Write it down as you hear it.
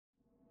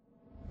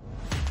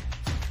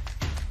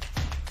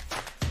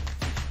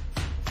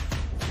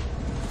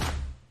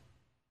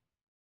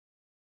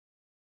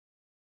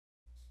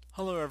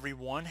Hello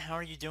everyone, how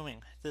are you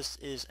doing? This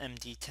is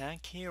MD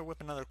Tech here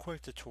with another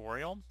quick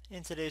tutorial.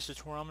 In today's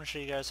tutorial I'm going to show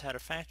you guys how to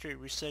factory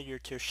reset your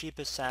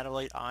Toshiba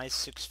Satellite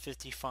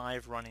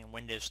l655 running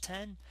Windows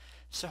 10.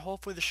 So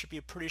hopefully this should be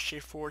a pretty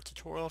straightforward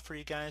tutorial for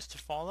you guys to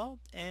follow,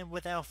 and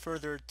without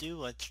further ado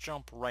let's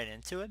jump right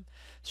into it.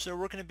 So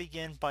we're going to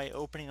begin by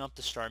opening up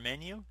the start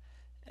menu,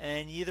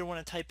 and you either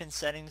want to type in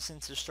settings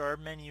into the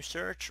start menu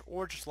search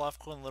or just left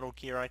click on the little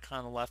gear icon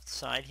on the left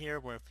side here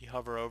where if you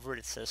hover over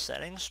it says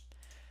settings.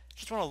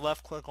 Just want to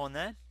left click on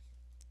that.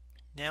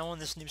 Now on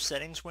this new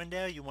settings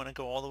window you want to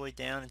go all the way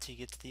down until you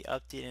get to the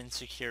update and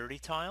security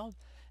tile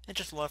and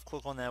just left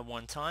click on that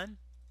one time.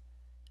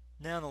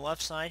 Now on the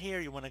left side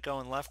here you want to go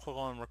and left click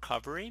on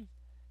recovery,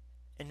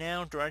 and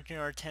now directing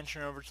our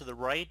attention over to the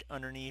right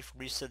underneath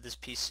reset this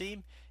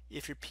PC.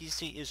 If your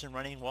PC isn't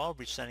running well,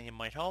 resetting it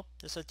might help.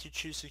 Just let you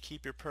choose to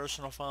keep your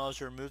personal files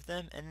or remove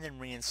them and then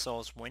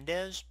reinstall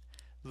Windows.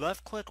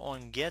 Left click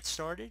on get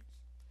started.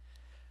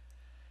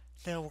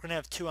 Now we're going to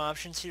have two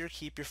options here,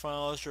 keep your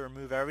files or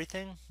remove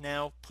everything.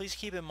 Now please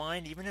keep in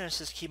mind, even though it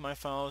says keep my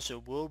files,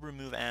 it will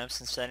remove apps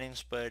and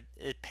settings, but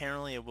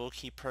apparently it will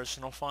keep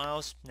personal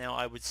files. Now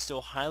I would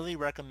still highly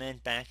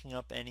recommend backing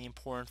up any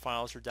important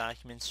files or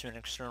documents to an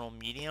external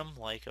medium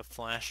like a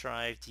flash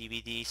drive,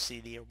 DVD,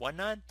 CD, or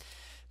whatnot.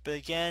 But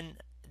again,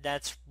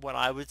 that's what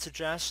I would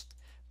suggest.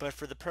 But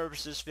for the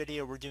purpose of this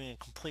video, we're doing a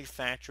complete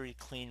factory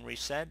clean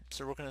reset.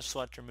 So we're going to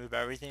select remove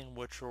everything,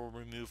 which will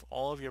remove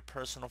all of your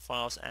personal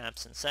files,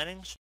 apps, and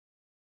settings.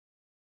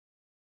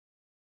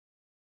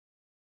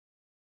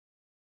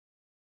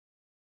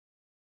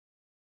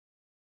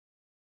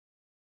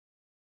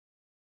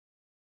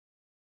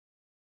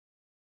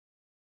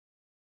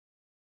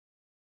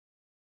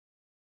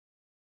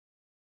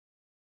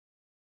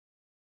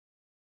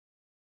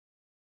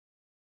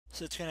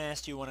 So it's going to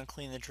ask, do you want to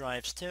clean the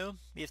drives too?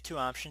 We have two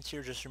options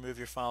here. Just remove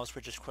your files,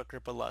 which is quicker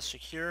but less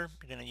secure.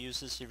 You're going to use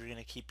this if you're going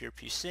to keep your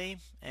PC.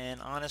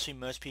 And honestly,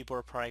 most people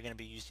are probably going to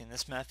be using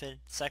this method.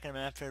 Second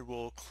method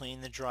will clean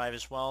the drive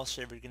as well.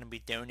 So if you're going to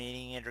be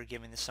donating it or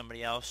giving it to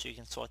somebody else, you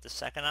can select the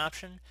second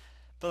option.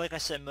 But like I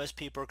said, most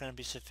people are going to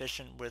be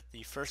sufficient with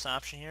the first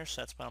option here.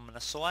 So that's what I'm going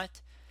to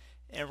select.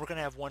 And we're going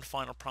to have one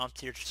final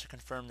prompt here just to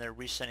confirm that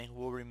resetting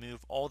will remove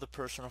all the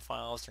personal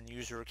files and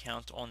user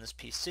accounts on this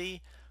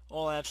PC,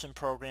 all apps and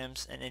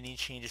programs, and any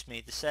changes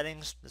made to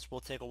settings. This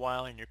will take a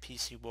while and your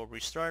PC will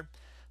restart.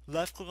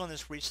 Left click on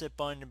this reset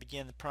button to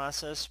begin the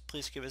process.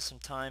 Please give it some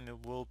time.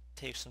 It will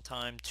take some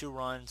time to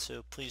run,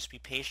 so please be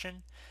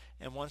patient.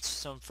 And once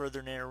some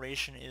further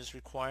narration is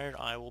required,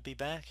 I will be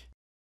back.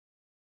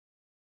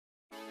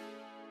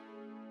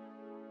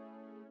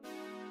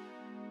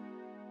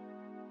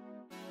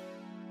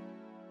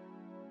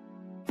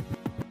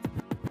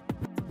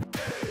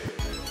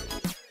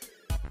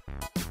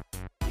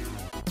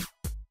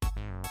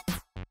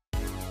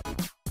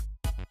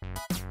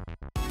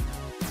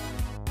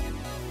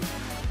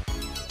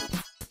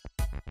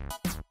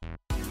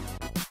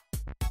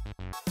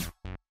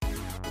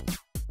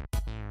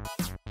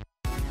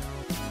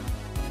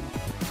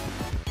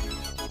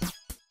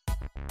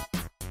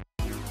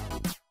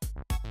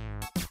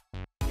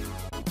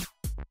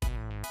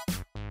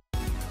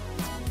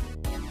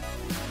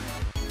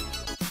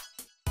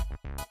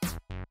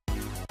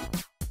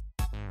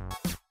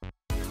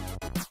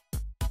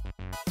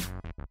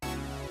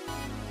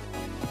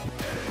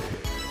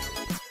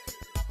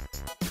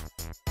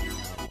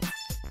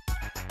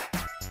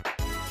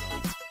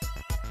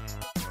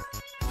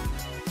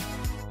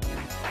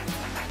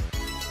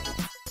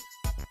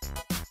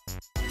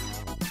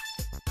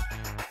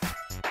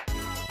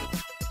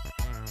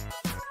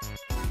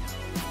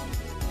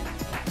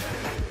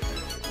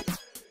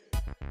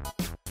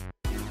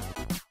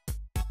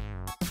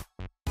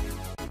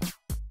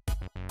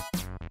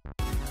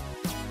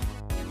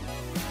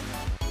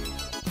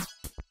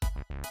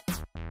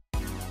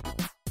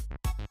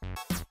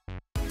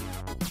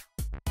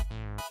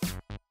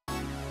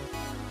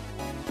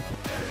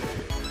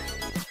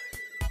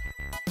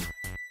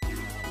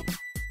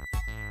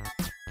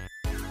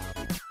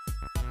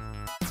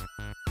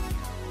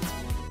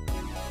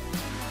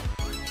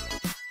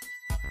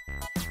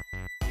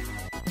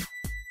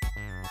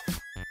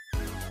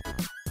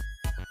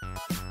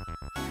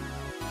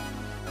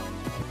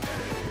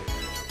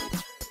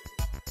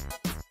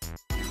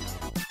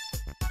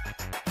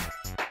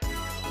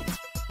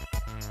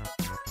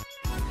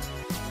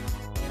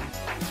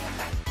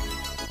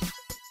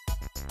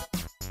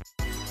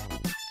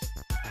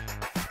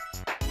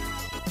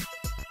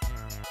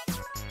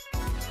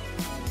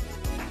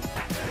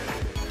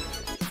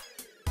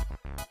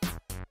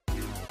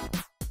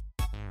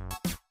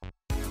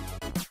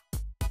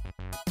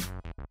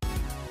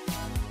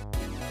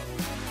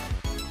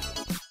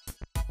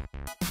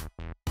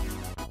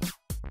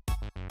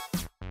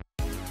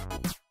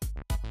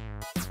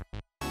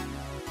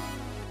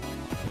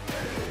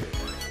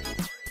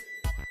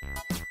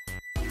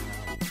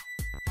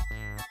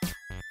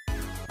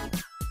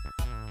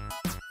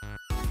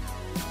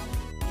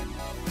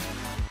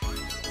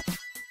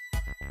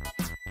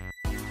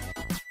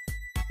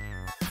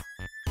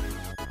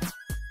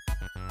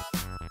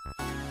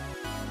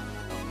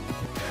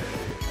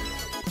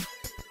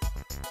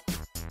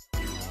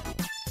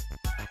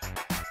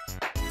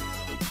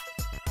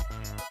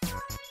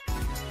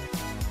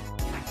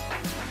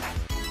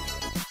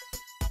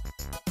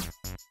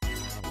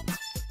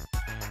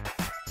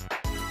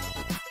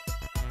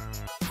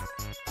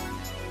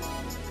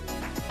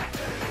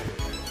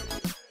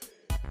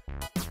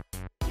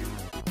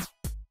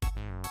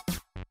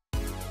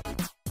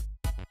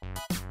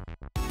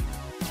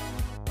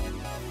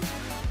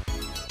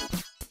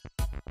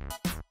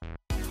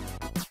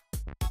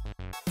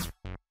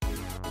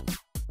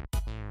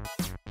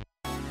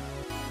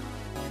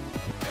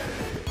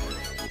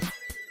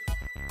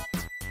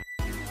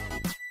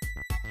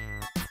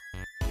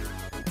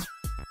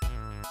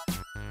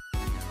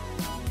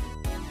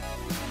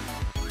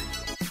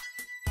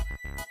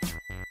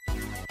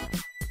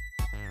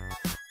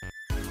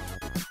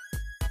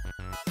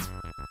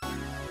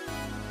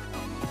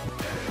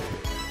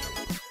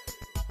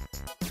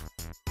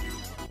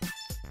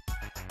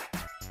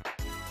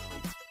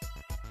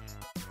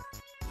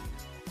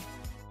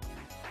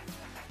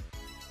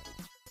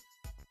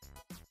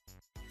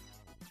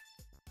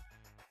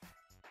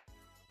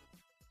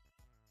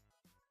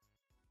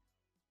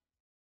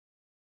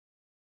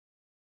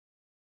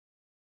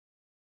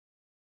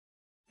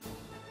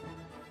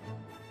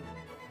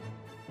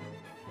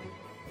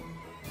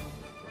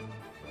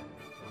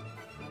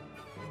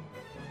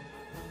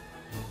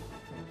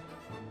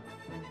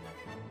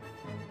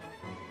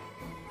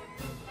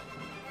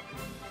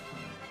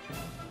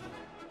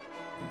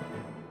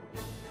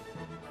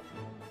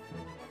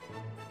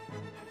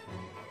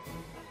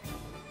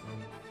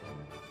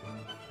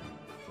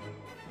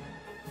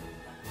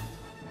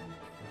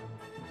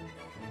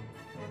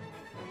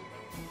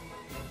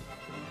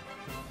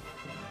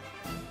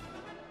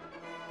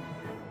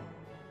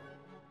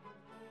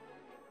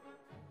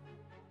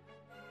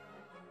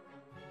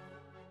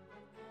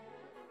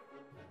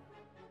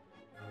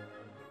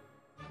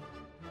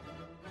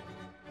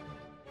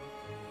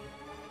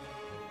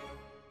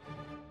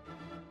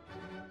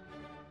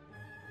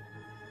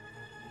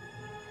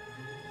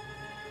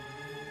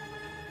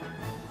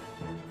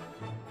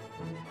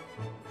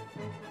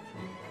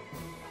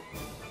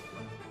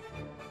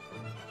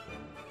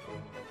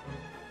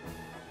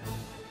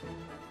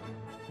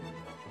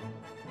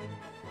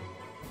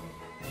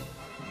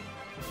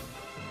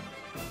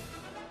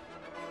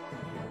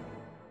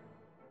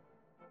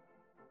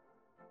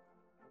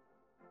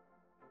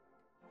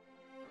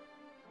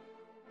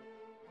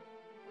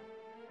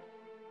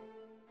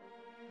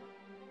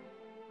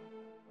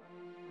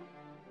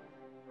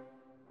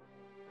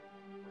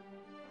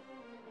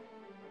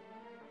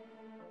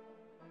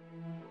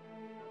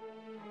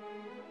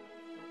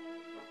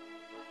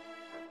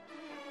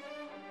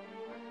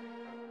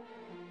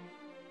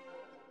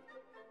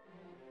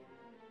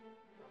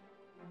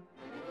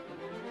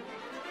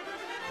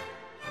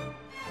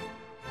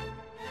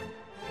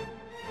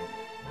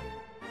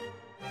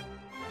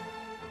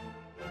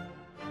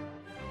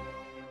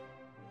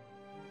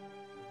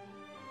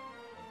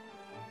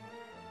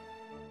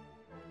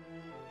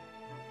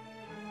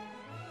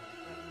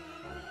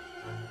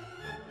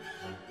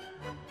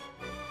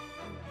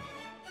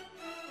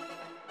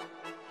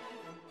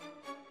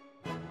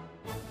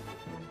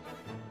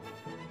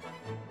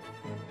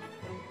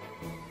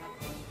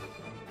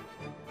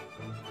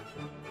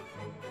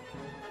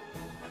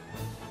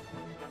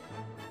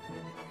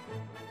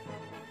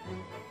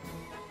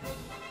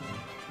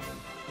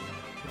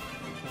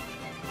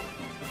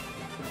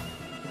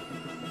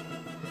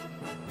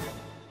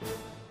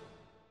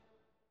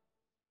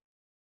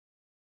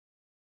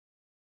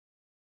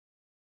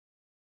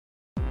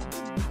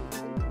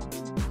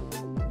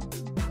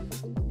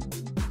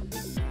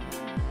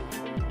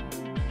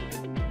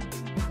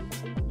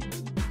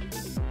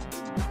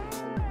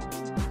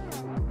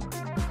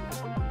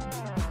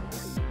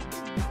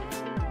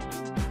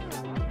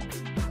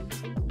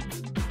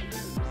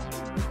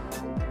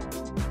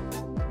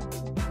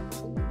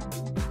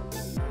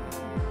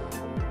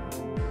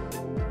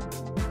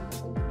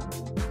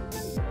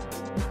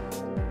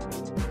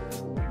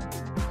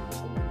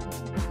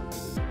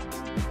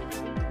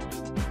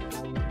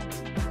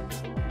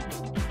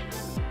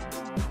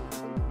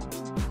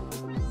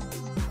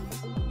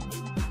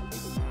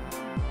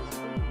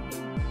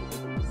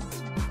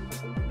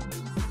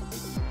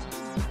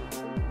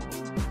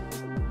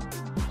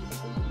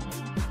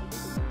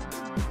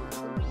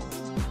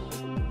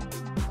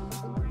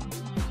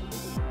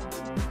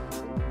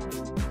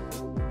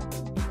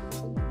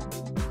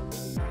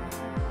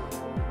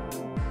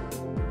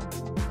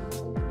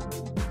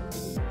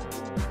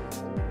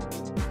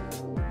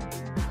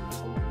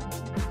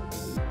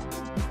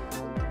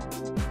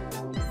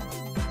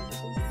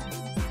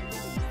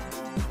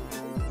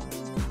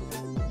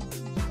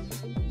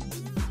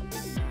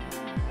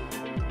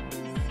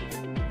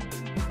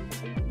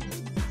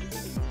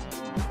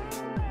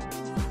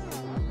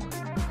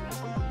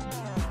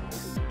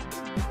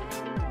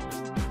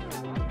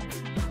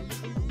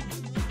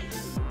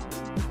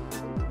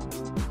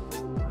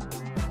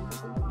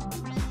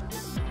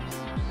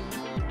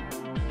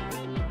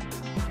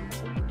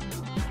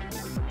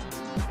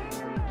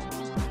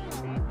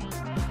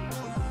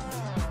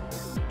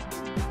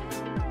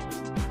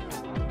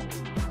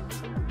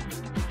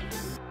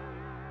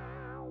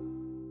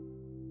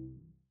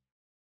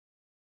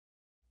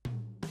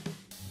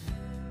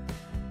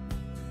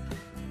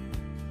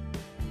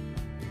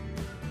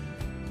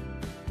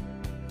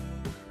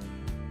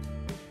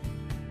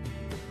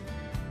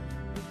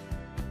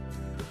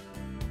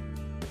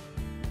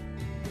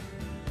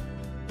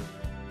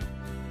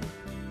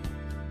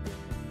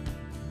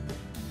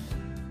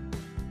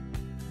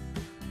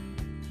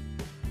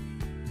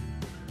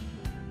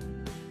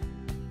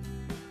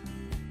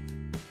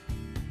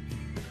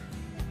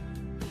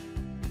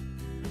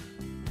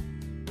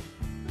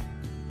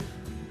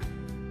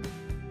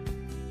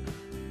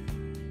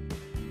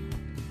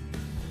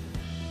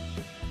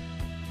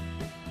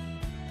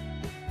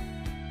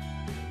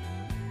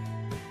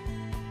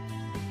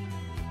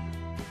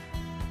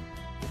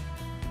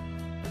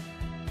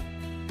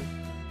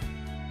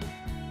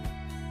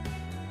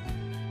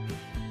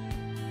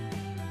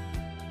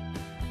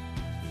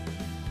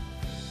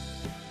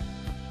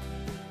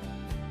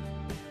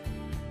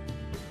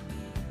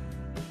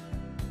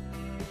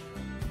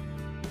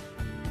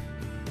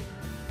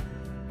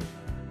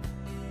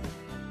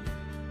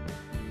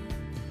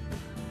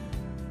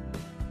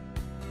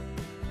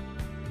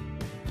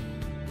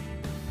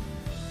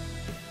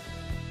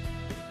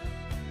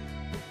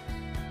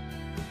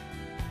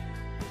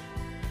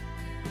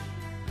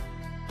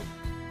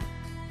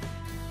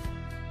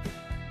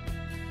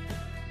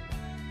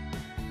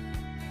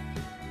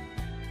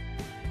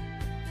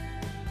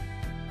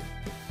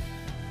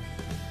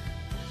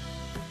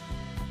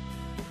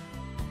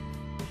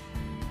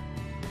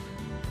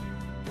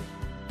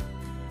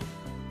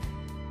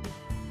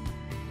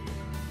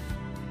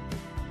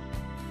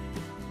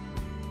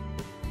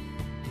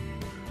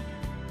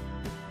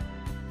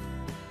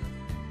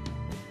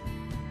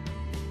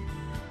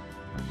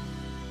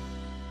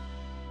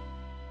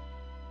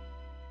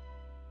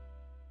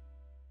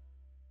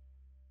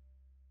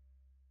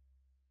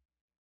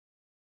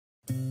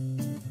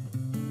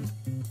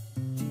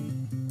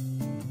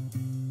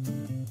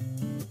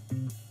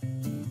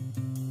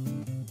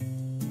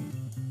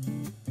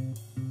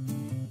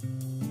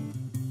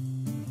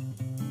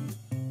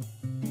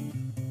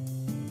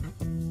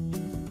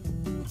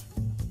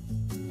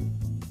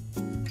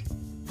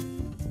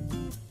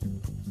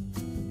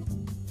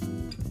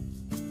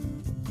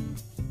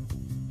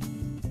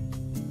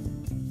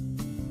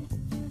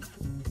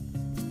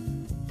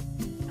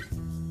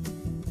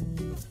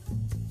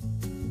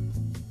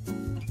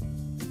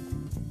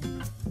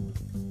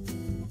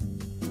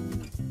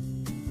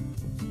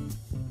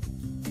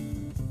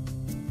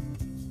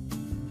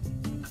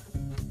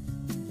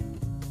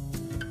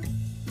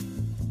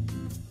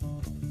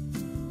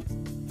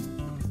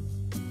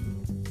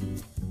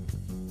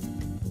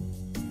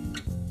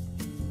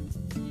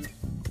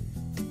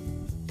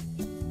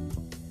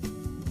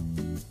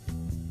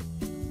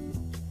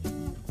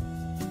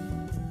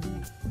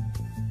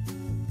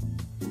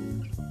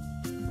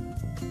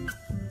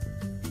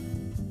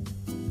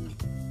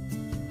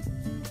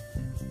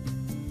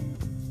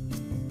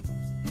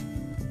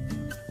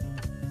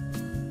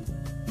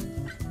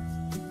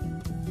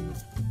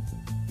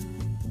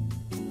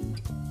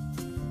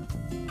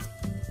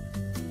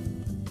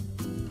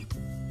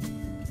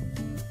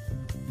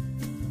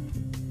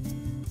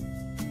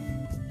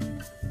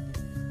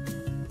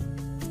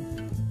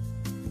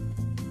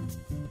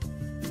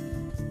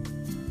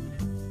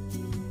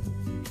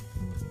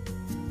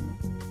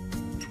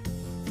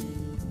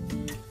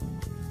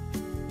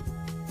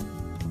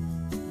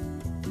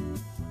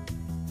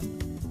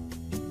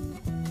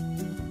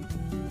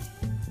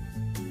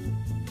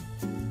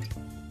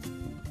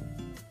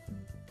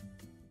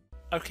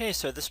 Okay,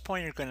 so at this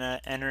point you're going to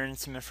enter in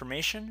some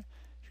information.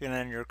 You're going to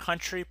enter your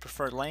country,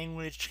 preferred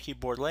language,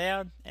 keyboard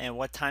layout, and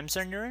what time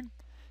zone you're in.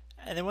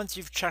 And then once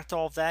you've checked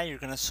all of that, you're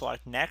going to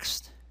select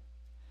Next.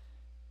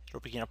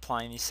 It'll begin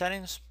applying these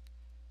settings.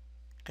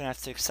 You're going to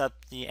have to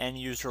accept the end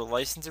user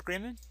license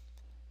agreement.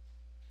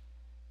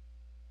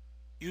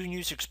 You can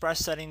use express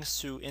settings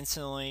to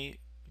instantly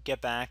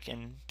get back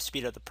and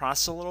speed up the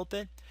process a little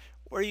bit,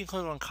 or you can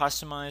click on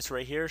customize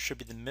right here. It should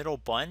be the middle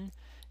button,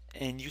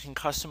 and you can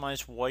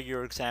customize what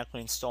you're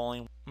exactly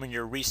installing when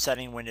you're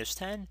resetting Windows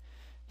 10.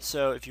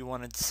 So if you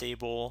want to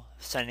disable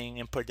sending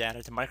input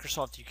data to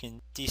Microsoft, you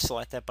can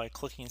deselect that by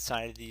clicking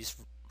inside of these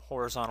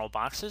horizontal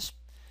boxes,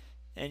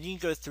 and you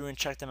can go through and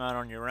check them out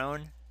on your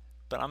own,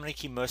 but I'm going to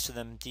keep most of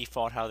them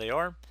default how they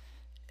are,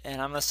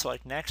 and I'm going to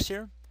select next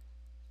here.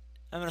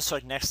 I'm going to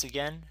select next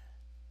again,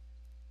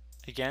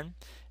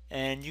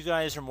 and you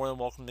guys are more than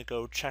welcome to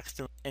go check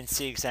through and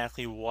see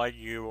exactly what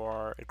you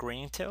are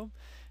agreeing to.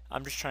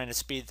 I'm just trying to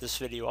speed this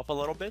video up a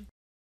little bit.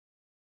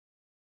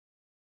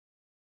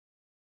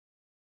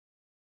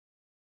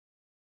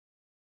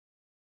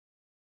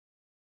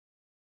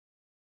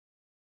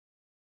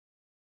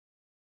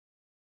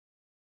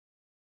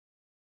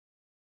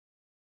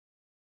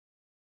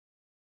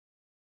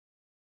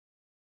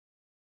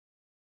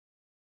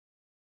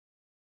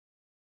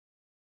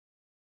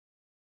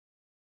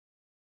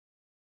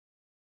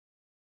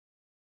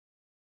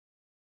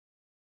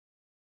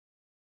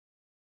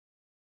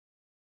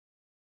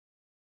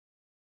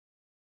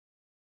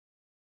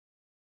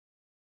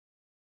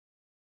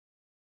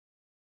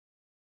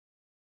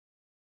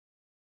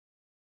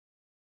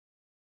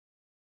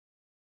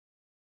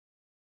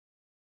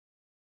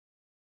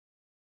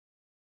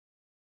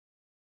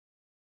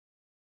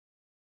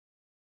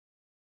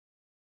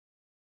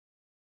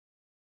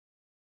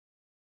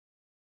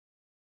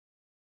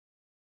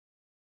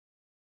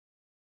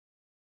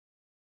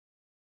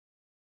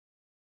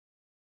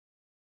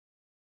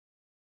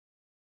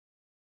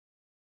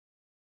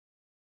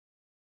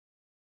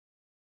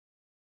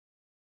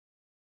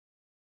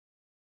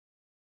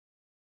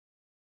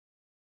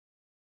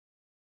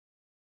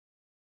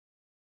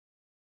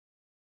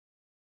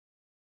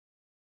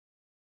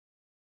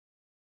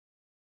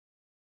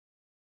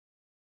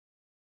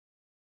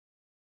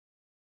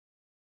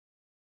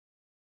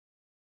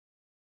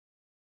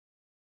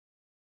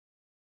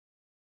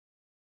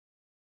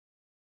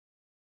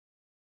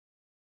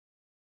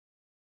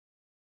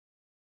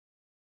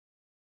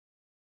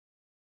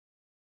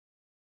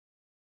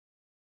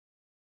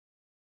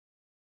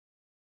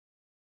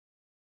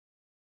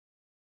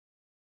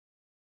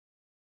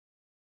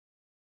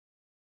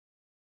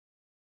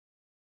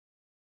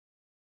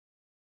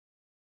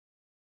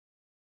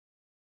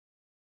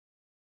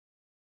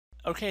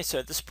 Okay, so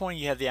at this point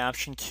you have the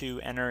option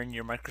to enter in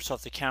your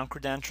Microsoft account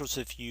credentials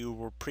if you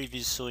were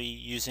previously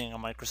using a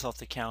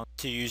Microsoft account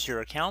to use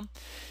your account.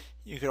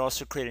 You could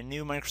also create a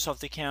new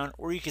Microsoft account,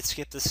 or you could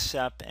skip this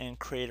step and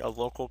create a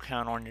local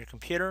account on your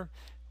computer,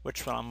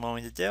 which what I'm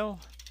going to do.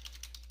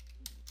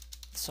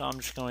 So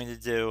I'm just going to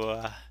do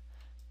a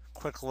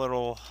quick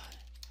little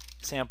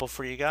example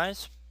for you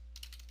guys.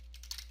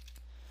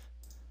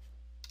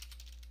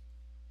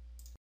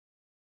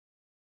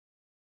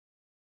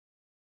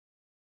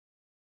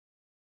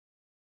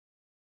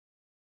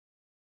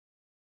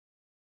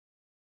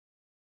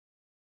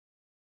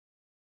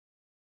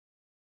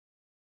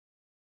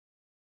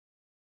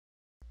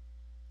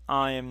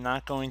 I am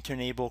not going to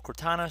enable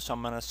Cortana, so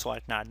I'm going to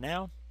select Not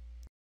Now.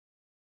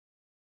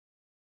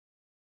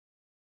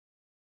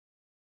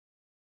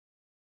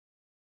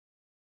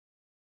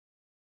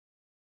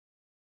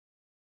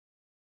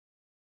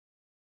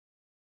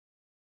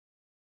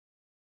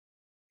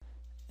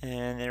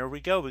 And there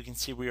we go. We can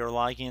see we are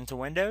logging into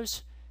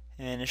Windows,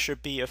 and it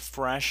should be a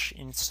fresh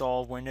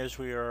install of Windows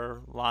we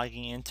are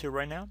logging into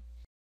right now.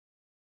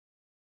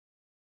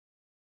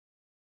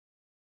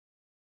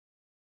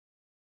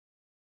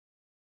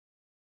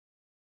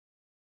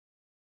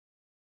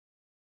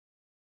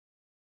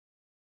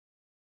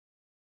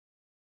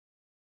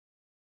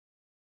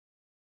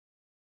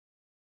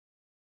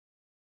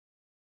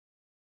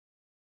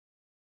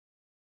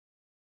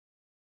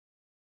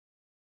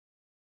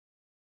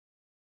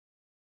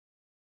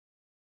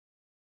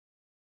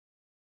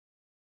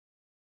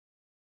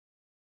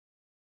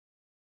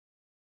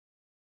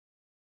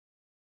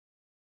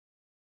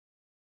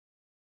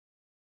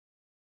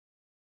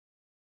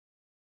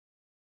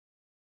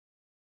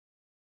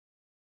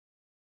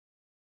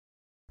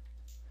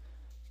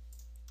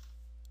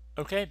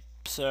 Okay,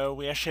 so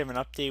we actually have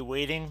an update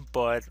waiting,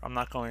 but I'm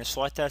not going to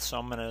select that, so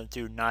I'm going to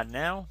do Not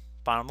Now,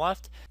 bottom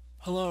left.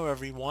 Hello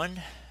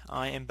everyone,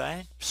 I am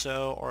back.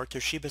 So our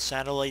Toshiba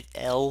Satellite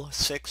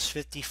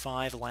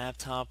l655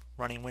 laptop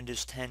running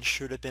Windows 10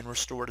 should have been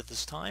restored at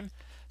this time.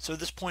 So at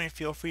this point,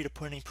 feel free to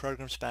put any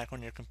programs back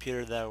on your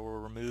computer that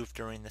were removed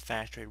during the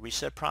factory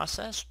reset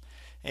process,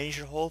 and you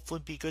should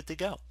hopefully be good to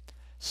go.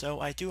 So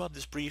I do hope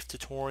this brief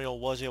tutorial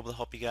was able to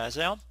help you guys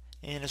out.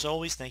 And as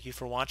always, thank you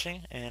for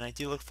watching, and I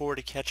do look forward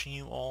to catching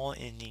you all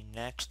in the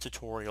next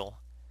tutorial.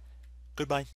 Goodbye.